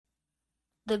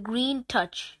The Green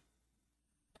Touch.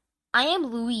 I am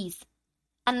Louise,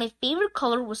 and my favorite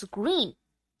color was green.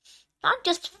 Not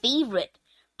just favorite,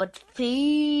 but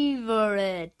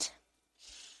favorite.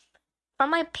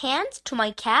 From my pants to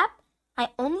my cap,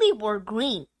 I only wore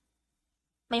green.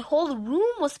 My whole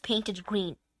room was painted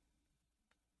green.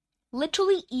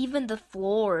 Literally even the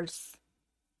floors.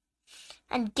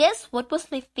 And guess what was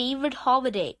my favorite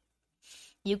holiday?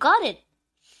 You got it.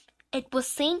 It was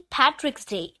St. Patrick's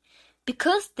Day,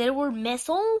 because there were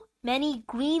so many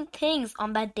green things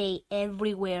on that day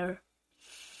everywhere.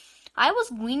 I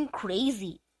was green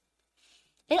crazy.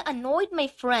 It annoyed my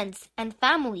friends and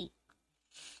family.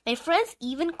 My friends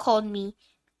even called me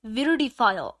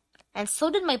Viridophile, and so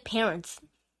did my parents.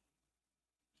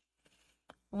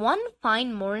 One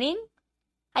fine morning,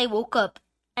 I woke up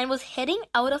and was heading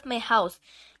out of my house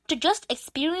to just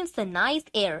experience the nice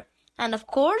air and, of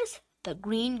course, the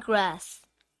green grass.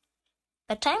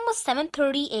 The time was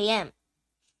 7:30 a.m.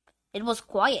 It was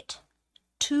quiet.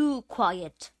 Too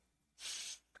quiet.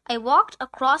 I walked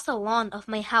across the lawn of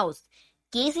my house,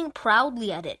 gazing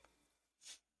proudly at it.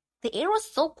 The air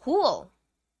was so cool.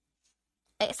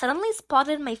 I suddenly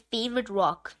spotted my favorite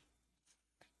rock.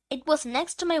 It was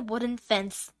next to my wooden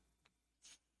fence.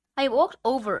 I walked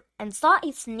over and saw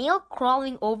a snail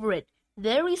crawling over it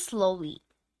very slowly.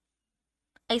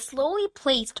 I slowly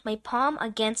placed my palm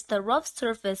against the rough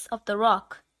surface of the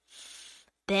rock.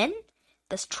 Then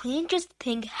the strangest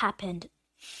thing happened.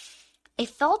 I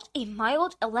felt a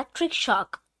mild electric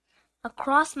shock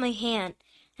across my hand,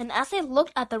 and as I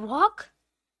looked at the rock,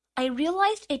 I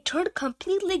realized it turned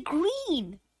completely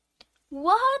green.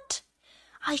 What?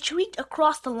 I shrieked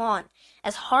across the lawn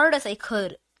as hard as I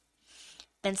could.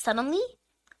 Then suddenly,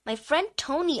 my friend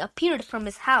Tony appeared from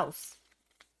his house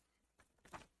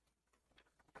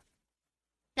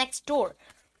next door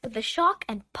with a shocked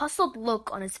and puzzled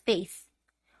look on his face.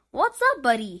 "What's up,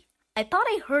 buddy? I thought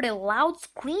I heard a loud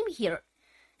scream here.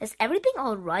 Is everything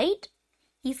all right?"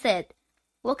 he said,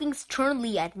 looking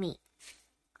sternly at me.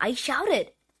 I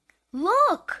shouted,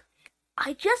 "Look!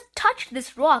 I just touched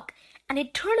this rock and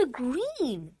it turned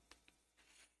green."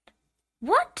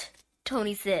 "What?"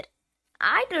 Tony said.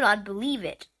 "I do not believe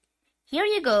it. Here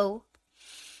you go.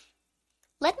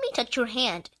 Let me touch your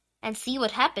hand and see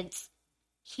what happens."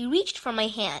 He reached for my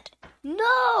hand.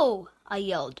 "No!" I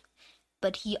yelled,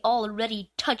 but he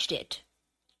already touched it.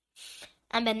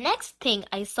 And the next thing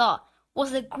I saw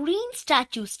was a green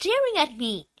statue staring at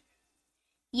me.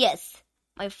 Yes,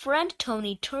 my friend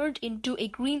Tony turned into a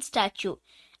green statue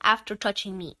after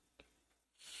touching me.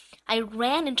 I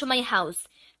ran into my house,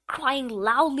 crying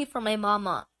loudly for my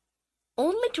mama,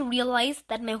 only to realize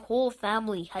that my whole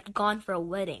family had gone for a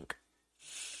wedding.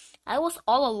 I was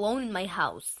all alone in my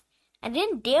house. I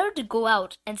didn't dare to go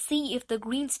out and see if the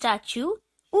green statue,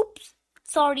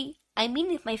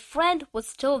 if my friend was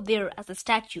still there as a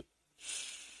statue.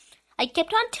 I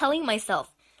kept on telling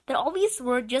myself that all these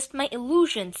were just my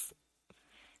illusions.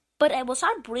 But I was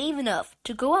not brave enough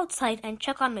to go outside and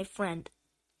check on my friend.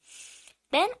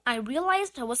 Then I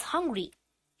realized I was hungry.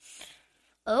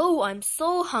 Oh, I'm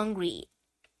so hungry.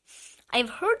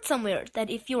 I've heard somewhere that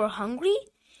if you are hungry,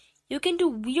 you can do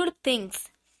weird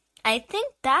things. I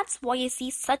think that's why I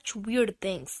see such weird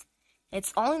things.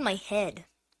 It's all in my head.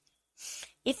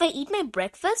 If I eat my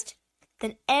breakfast,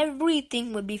 then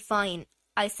everything would be fine,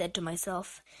 I said to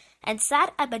myself, and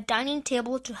sat at the dining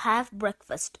table to have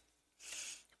breakfast.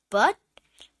 But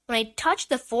when I touched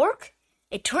the fork,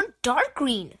 it turned dark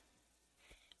green.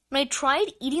 When I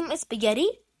tried eating my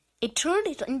spaghetti, it turned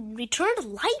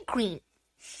light green.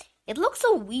 It looked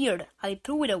so weird, I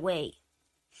threw it away.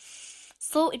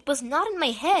 So it was not in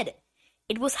my head.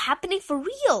 It was happening for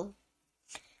real.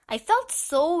 I felt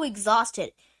so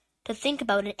exhausted to think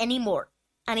about it anymore,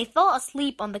 and I fell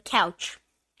asleep on the couch.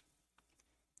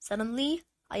 Suddenly,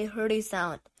 I heard a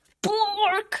sound.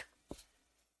 Bork!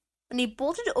 When I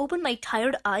bolted open my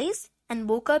tired eyes and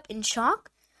woke up in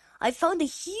shock, I found a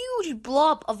huge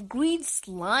blob of green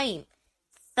slime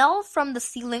fell from the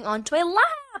ceiling onto my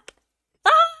lap.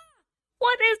 Ah!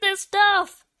 What is this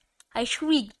stuff? I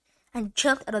shrieked and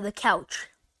jumped out of the couch.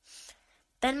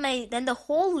 Then the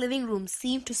whole living room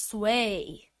seemed to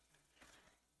sway.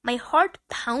 My heart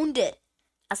pounded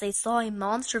as I saw a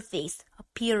monster face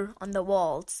appear on the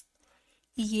walls.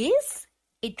 "Yes?"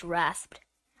 it rasped.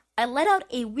 I let out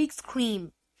a weak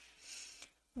scream.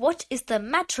 "What is the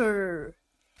matter?"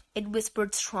 it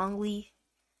whispered strongly.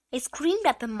 I screamed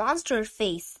at the monster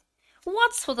face.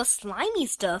 "What's for the slimy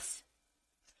stuff?"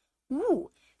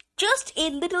 "Ooh, just a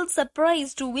little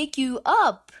surprise to wake you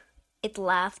up," it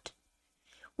laughed.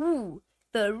 "Ooh,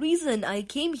 the reason I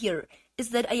came here is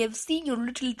that I have seen your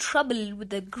little trouble with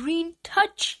the green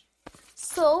touch.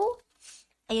 So,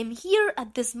 I am here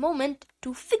at this moment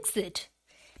to fix it,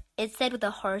 it said with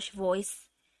a harsh voice.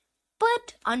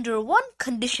 But under one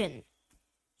condition.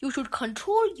 You should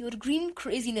control your green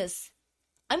craziness.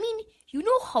 I mean, you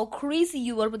know how crazy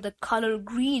you are with the color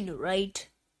green, right?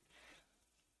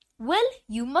 Well,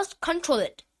 you must control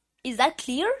it. Is that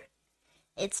clear?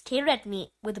 It stared at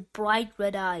me with bright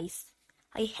red eyes.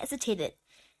 I hesitated,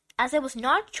 as I was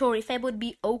not sure if I would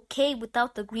be okay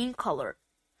without the green color.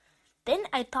 Then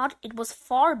I thought it was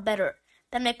far better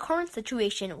than my current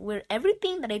situation where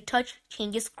everything that I touch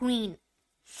changes green.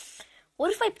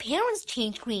 What if my parents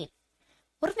change green?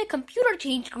 What if my computer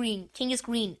changes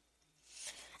green?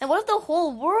 And what if the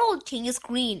whole world changes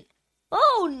green?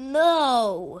 Oh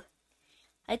no!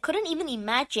 I couldn't even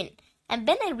imagine, and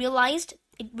then I realized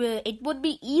it would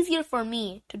be easier for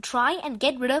me to try and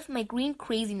get rid of my green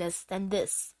craziness than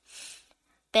this.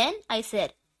 Then I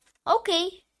said,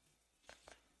 okay.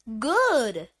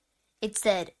 Good, it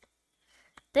said.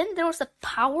 Then there was a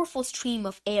powerful stream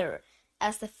of air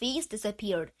as the face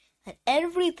disappeared and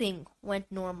everything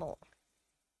went normal.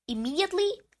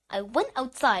 Immediately, I went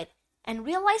outside and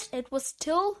realized it was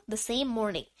still the same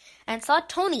morning and saw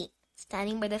Tony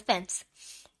standing by the fence.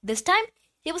 This time,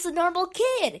 he was a normal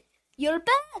kid. You're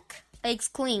back, I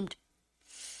exclaimed.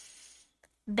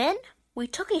 Then we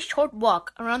took a short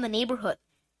walk around the neighborhood,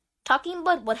 talking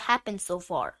about what happened so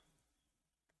far.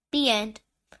 The end.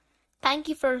 Thank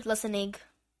you for listening.